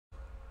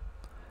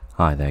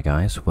Hi there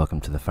guys, welcome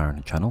to the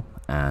Farrington channel,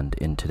 and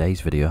in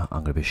today's video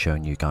I'm going to be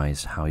showing you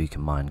guys how you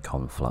can mine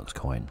Conflux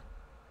coin.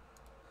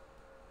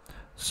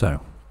 So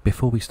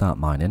before we start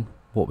mining,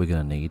 what we're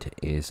going to need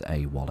is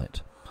a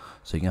wallet.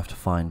 So you have to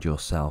find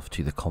yourself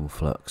to the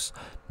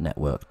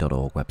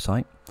confluxnetwork.org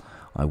website.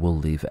 I will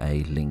leave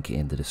a link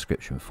in the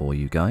description for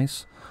you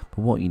guys, but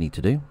what you need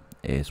to do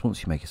is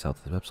once you make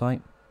yourself to the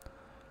website,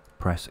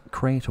 press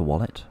create a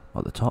wallet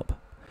at the top.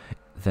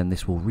 Then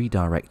this will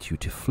redirect you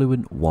to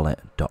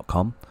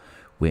fluentwallet.com,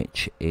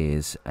 which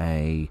is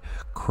a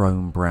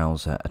Chrome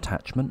browser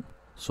attachment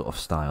sort of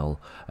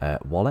style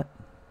wallet.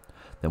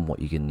 Then what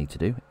you're going to need to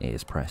do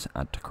is press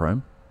add to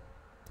Chrome.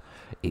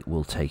 It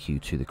will take you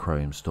to the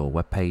Chrome store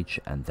webpage,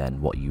 and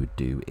then what you would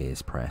do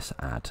is press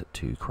add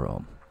to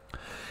Chrome.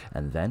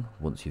 And then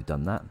once you've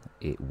done that,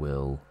 it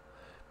will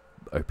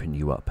open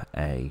you up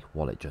a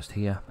wallet just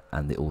here,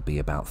 and it will be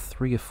about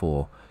 3 or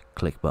 4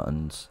 click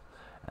buttons.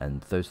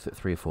 And those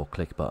 3 or 4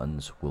 click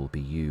buttons will be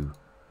you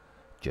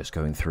just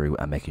going through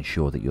and making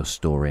sure that you're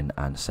storing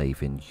and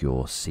saving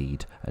your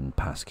seed and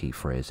passkey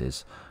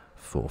phrases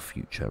for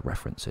future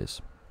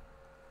references.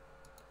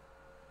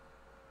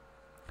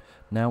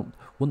 Now,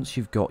 once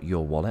you've got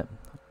your wallet,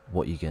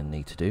 what you're going to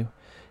need to do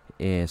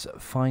is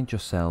find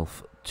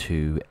yourself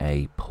to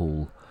a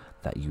pool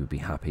that you would be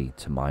happy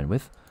to mine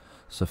with.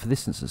 So for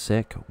this instance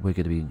sake, we're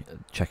going to be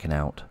checking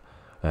out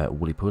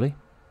Woolly Pooly.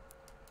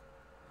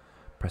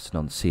 Pressing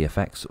on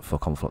CFX for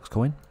Conflux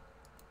coin,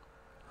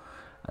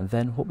 and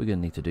then what we're going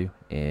to need to do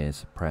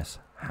is press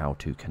how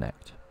to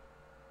connect.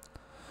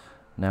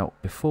 Now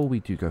before we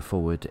do go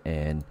forward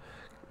in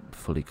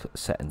fully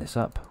setting this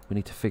up, we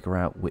need to figure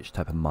out which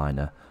type of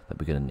miner that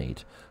we're going to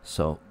need.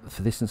 So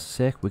for this instance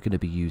sake, we're going to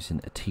be using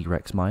a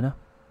T-Rex miner.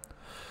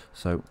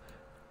 So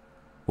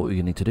what we're going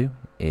to need to do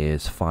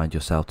is find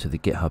yourself to the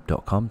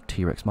github.com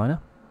T-Rex miner.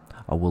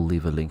 I will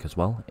leave a link as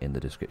well in the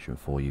description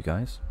for you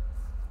guys.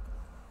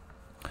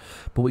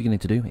 But what you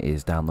need to do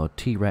is download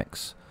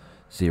T-Rex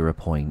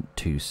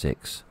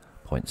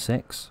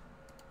 0.26.6.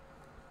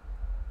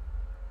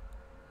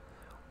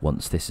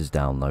 Once this is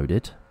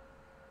downloaded,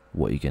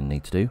 what you're going to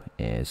need to do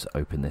is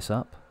open this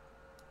up,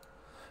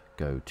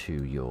 go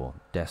to your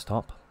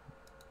desktop,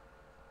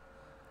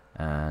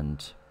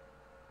 and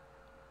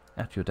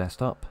at your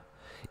desktop,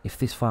 if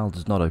this file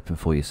does not open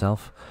for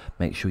yourself,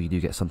 make sure you do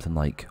get something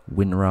like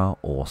WinRAR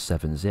or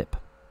 7-zip.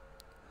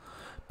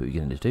 What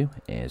you're going to do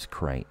is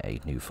create a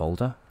new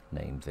folder,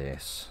 name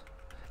this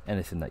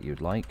anything that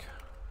you'd like,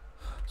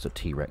 so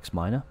T-Rex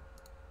miner.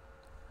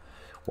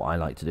 What I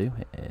like to do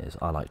is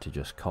I like to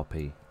just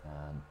copy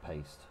and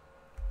paste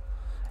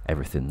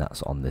everything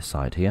that's on this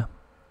side here,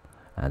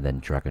 and then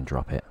drag and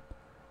drop it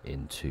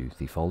into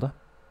the folder.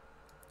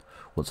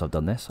 Once I've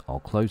done this, I'll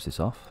close this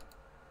off,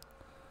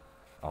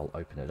 I'll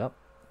open it up,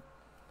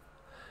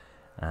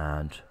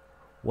 and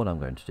what I'm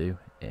going to do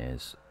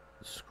is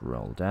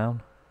scroll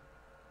down.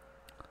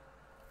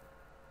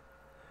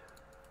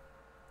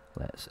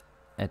 Let's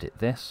edit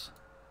this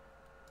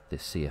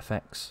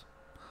CFX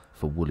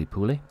for Woolly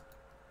Pooly.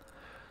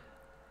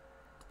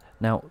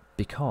 Now,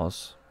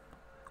 because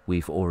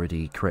we've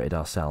already created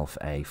ourselves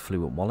a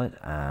Fluent wallet,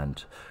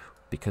 and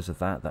because of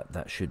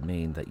that should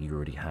mean that you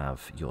already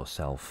have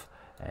yourself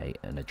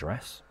an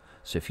address.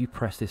 So if you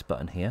press this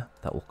button here,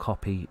 that will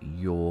copy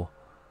your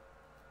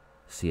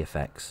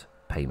CFX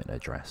payment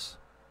address.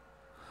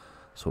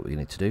 So what we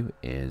need to do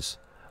is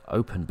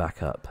open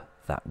back up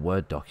that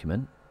Word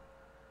document,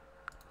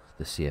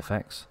 the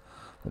CFX.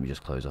 Let me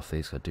just close off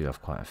these, because I do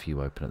have quite a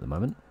few open at the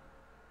moment.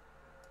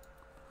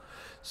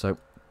 So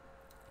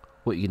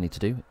what you need to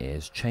do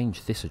is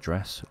change this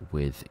address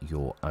with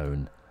your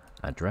own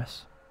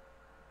address.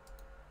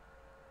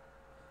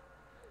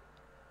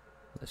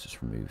 Let's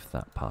just remove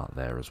that part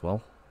there as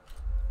well.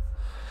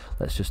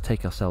 Let's just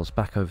take ourselves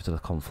back over to the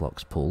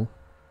Conflux pool.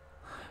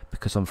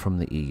 Because I'm from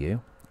the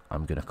EU,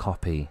 I'm going to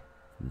copy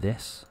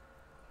this.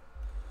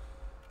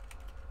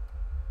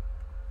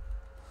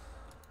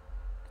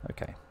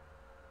 Okay.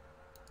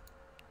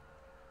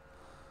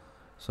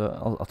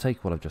 So I'll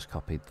take what I've just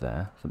copied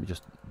there. Let me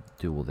just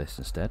do all this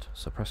instead.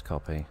 So press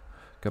copy,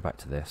 go back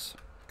to this,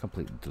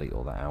 completely delete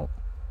all that out.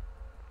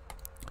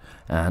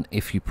 And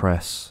if you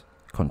press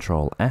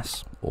Control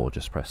S or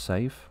just press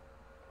save,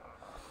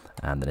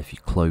 and then if you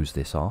close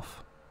this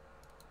off,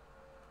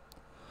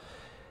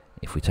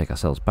 if we take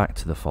ourselves back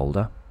to the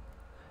folder,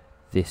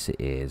 this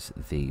is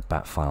the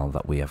bat file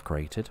that we have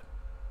created.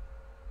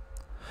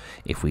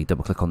 If we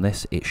double click on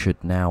this, it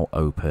should now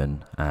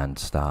open and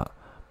start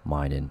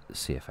mining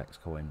CFX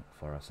coin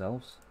for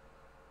ourselves.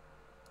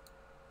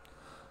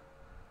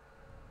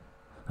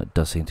 That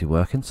does seem to be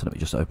working, so let me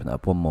just open that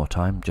up one more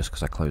time, just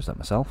because I closed that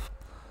myself.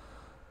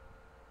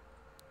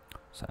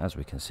 So as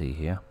we can see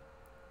here,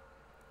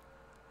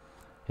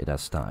 it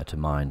has started to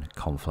mine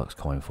Conflux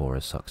coin for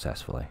us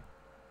successfully.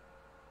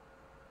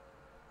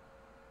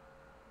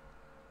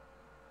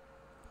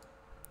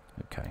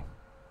 Okay.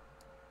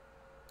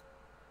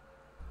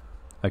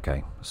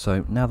 Okay,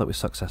 so now that we've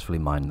successfully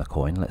mined the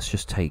coin, let's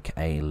just take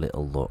a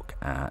little look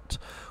at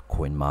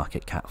coin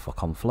market cap for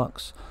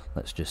Conflux.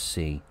 Let's just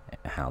see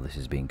how this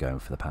has been going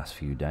for the past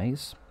few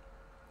days.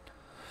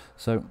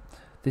 So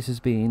this has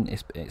been,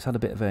 it's had a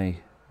bit of a,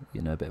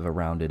 a bit of a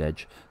rounded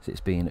edge. So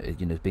it's been,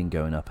 it's been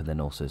going up, and then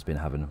also it's been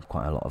having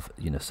quite a lot of,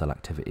 sell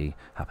activity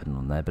happening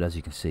on there. But as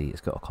you can see,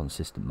 it's got a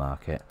consistent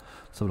market.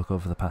 Let's have a look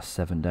over the past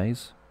 7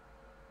 days.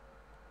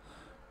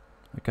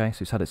 Okay,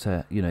 so it's had its,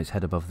 its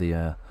head above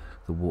the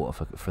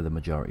water for the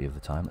majority of the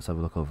time. Let's have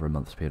a look over a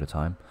month's period of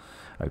time.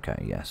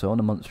 Okay, yeah, so on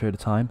a month's period of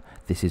time,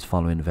 this is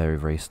following very,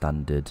 very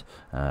standard,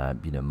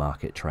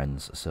 market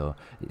trends. So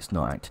it's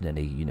not acting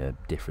any,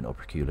 different or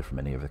peculiar from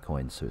any of the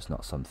coins. So it's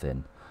not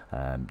something,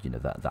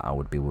 that I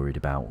would be worried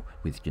about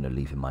with,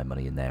 leaving my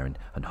money in there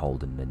and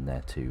holding it in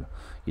there to,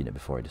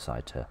 before I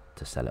decide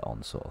to sell it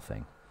on, sort of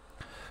thing.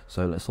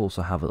 So let's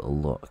also have a little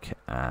look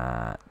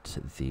at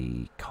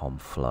the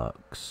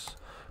Conflux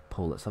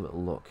pool. Let's have a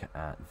look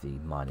at the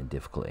mining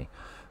difficulty.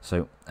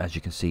 So as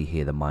you can see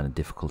here, the mining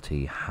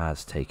difficulty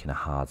has taken a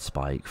hard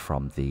spike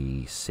from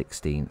the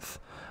 16th,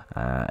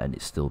 and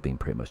it's still been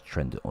pretty much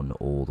trending on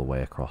all the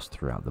way across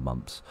throughout the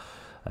months,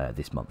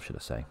 this month should I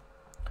say.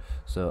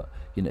 So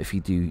if you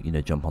do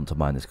jump on to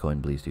mine this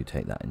coin, please do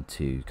take that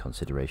into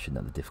consideration,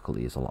 that the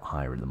difficulty is a lot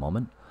higher at the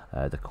moment.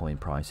 The coin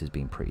price has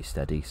been pretty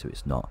steady, so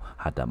it's not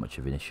had that much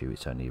of an issue.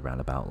 It's only around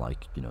about,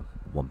 like,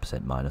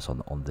 1% minus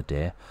on the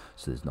day,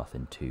 so there's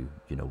nothing to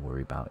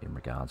worry about in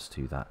regards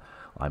to that.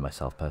 I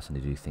myself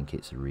personally do think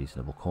it's a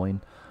reasonable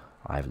coin.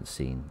 I haven't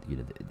seen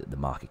the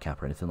market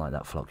cap or anything like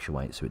that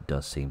fluctuate, so it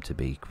does seem to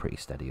be pretty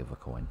steady of a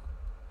coin.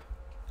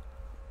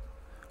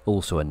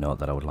 Also, a note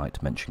that I would like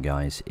to mention,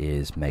 guys,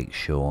 is make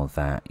sure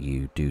that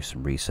you do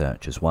some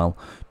research as well,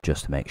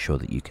 just to make sure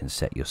that you can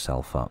set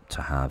yourself up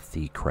to have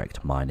the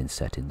correct mining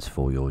settings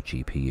for your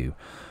GPU.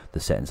 The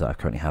settings that I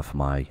currently have for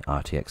my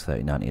RTX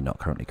 3090 are not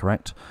currently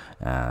correct,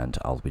 and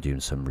I'll be doing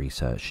some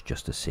research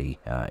just to see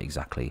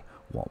exactly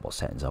what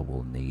settings I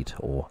will need,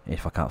 or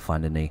if I can't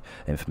find any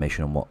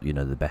information on what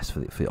the best for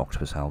the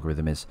Octopus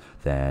algorithm is,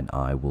 then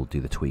I will do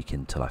the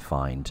tweaking until I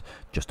find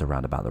just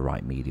around about the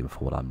right medium for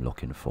what I'm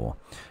looking for.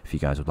 If you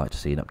guys would like to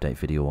see an update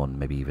video on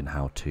maybe even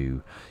how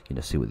to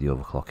see what the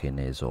overclocking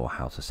is, or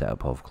how to set up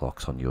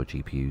overclocks on your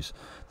GPUs,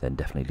 then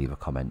definitely leave a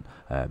comment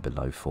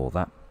below for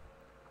that.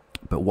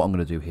 But what I'm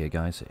going to do here,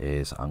 guys,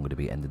 is I'm going to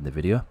be ending the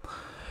video.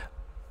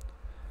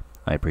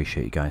 I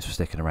appreciate you guys for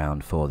sticking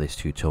around for this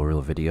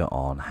tutorial video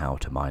on how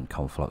to mine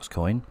Conflux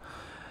coin.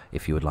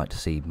 If you would like to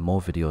see more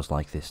videos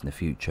like this in the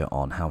future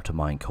on how to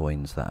mine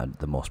coins that are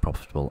the most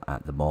profitable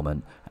at the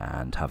moment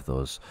and have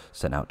those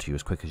sent out to you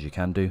as quick as you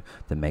can do,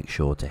 then make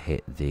sure to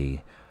hit the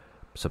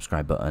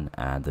subscribe button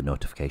and the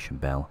notification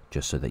bell,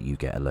 just so that you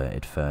get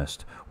alerted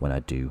first when I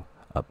do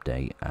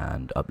update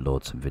and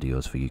upload some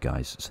videos for you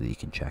guys so that you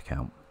can check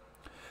out.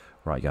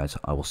 Right, guys,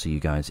 I will see you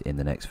guys in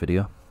the next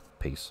video.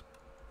 Peace.